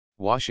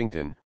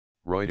Washington,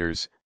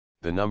 Reuters,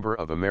 the number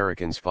of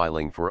Americans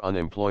filing for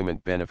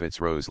unemployment benefits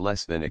rose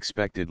less than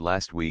expected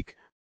last week,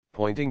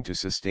 pointing to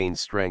sustained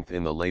strength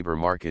in the labor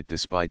market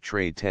despite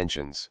trade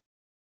tensions.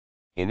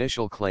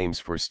 Initial claims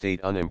for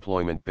state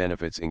unemployment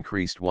benefits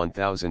increased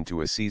 1,000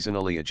 to a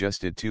seasonally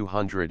adjusted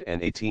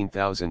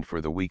 218,000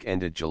 for the week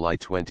ended July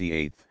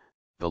 28,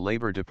 the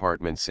Labor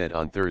Department said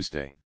on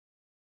Thursday.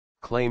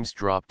 Claims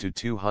dropped to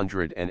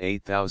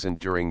 208,000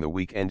 during the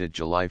week ended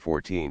July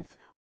 14,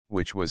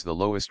 which was the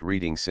lowest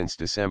reading since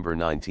December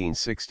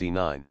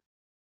 1969.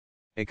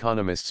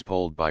 Economists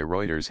polled by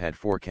Reuters had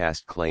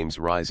forecast claims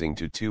rising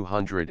to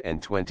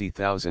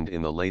 220,000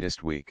 in the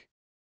latest week.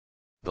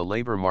 The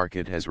labor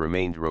market has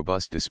remained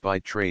robust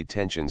despite trade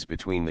tensions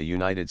between the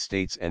United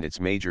States and its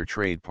major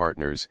trade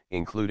partners,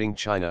 including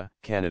China,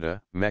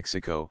 Canada,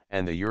 Mexico,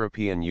 and the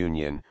European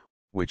Union,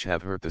 which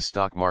have hurt the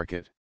stock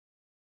market.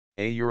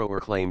 Euro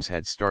claims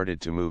had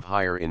started to move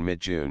higher in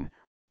mid-June,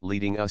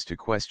 leading us to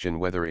question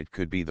whether it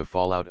could be the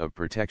fallout of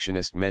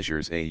protectionist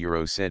measures,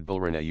 Euro said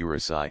Bulrana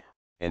Urasai,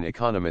 an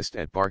economist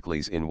at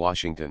Barclays in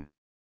Washington.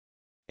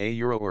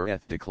 Euro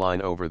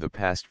decline over the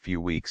past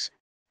few weeks,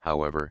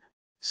 however,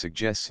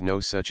 suggests no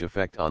such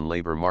effect on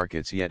labor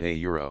markets yet.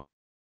 Euro.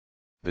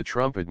 The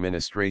Trump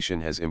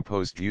administration has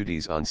imposed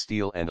duties on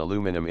steel and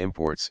aluminum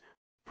imports,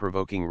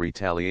 provoking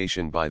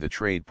retaliation by the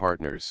trade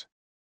partners.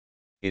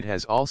 It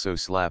has also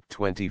slapped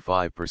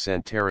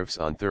 25% tariffs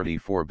on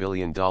 $34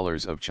 billion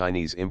of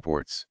Chinese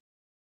imports.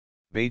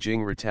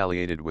 Beijing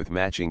retaliated with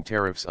matching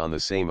tariffs on the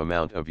same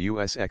amount of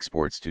U.S.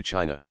 exports to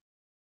China.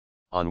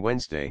 On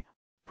Wednesday,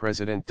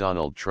 President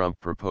Donald Trump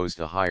proposed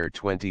a higher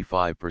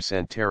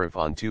 25% tariff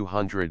on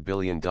 $200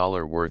 billion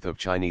worth of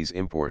Chinese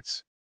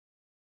imports.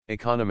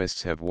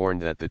 Economists have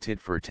warned that the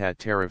tit-for-tat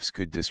tariffs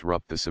could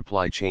disrupt the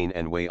supply chain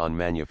and weigh on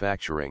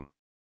manufacturing.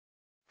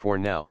 For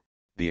now,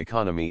 the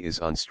economy is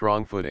on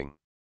strong footing.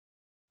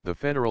 The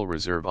Federal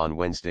Reserve on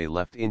Wednesday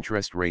left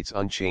interest rates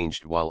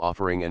unchanged while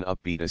offering an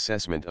upbeat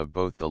assessment of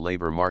both the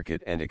labor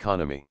market and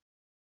economy.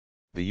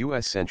 The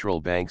U.S.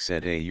 Central Bank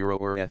said a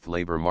Euro-ETH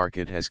labor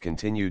market has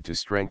continued to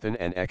strengthen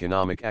and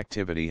economic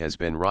activity has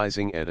been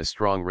rising at a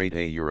strong rate.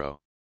 Euro.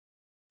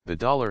 The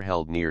dollar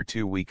held near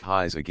two-week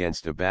highs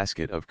against a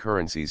basket of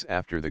currencies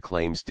after the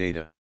claims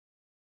data.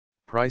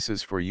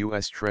 Prices for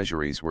U.S.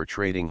 Treasuries were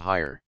trading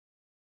higher.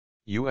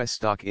 U.S.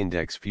 stock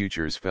index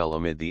futures fell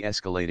amid the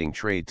escalating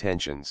trade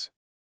tensions.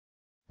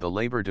 The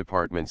Labor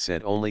Department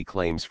said only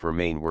claims for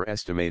Maine were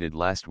estimated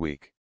last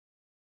week.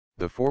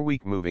 The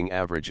four-week moving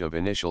average of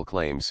initial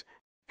claims,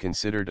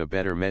 considered a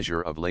better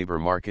measure of labor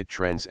market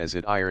trends as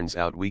it irons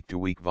out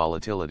week-to-week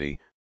volatility,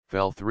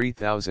 fell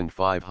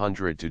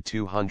 3,500 to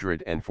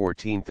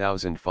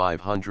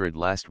 214,500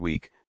 last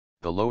week,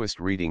 the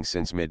lowest reading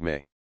since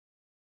mid-May.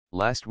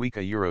 Last week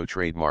a Euro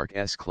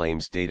Trademark's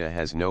claims data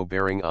has no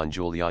bearing on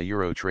Julia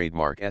Euro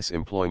Trademark's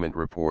employment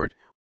report,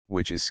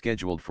 which is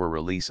scheduled for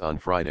release on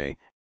Friday,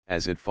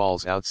 as it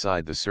falls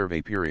outside the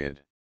survey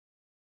period.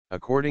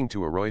 According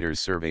to a Reuters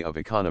survey of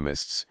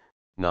economists,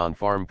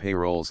 non-farm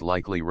payrolls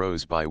likely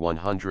rose by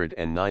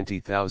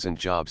 190,000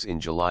 jobs in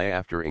July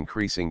after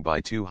increasing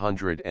by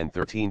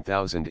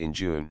 213,000 in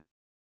June.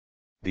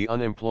 The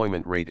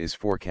unemployment rate is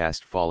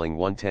forecast falling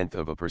 0.1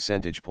 of a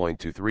percentage point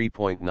to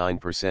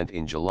 3.9%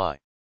 in July.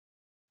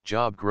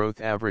 Job growth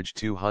averaged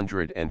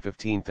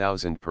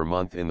 215,000 per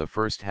month in the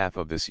first half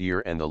of this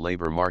year, and the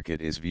labor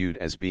market is viewed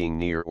as being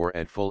near or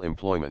at full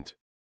employment.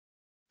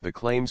 The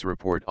claims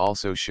report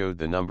also showed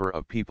the number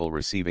of people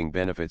receiving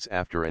benefits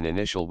after an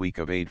initial week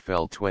of aid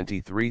fell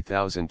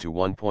 23,000 to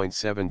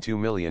 1.72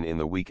 million in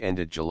the week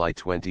ended July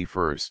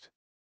 21.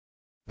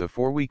 The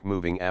four-week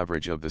moving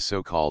average of the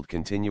so-called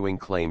continuing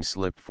claims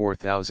slipped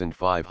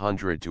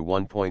 4,500 to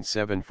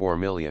 1.74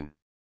 million.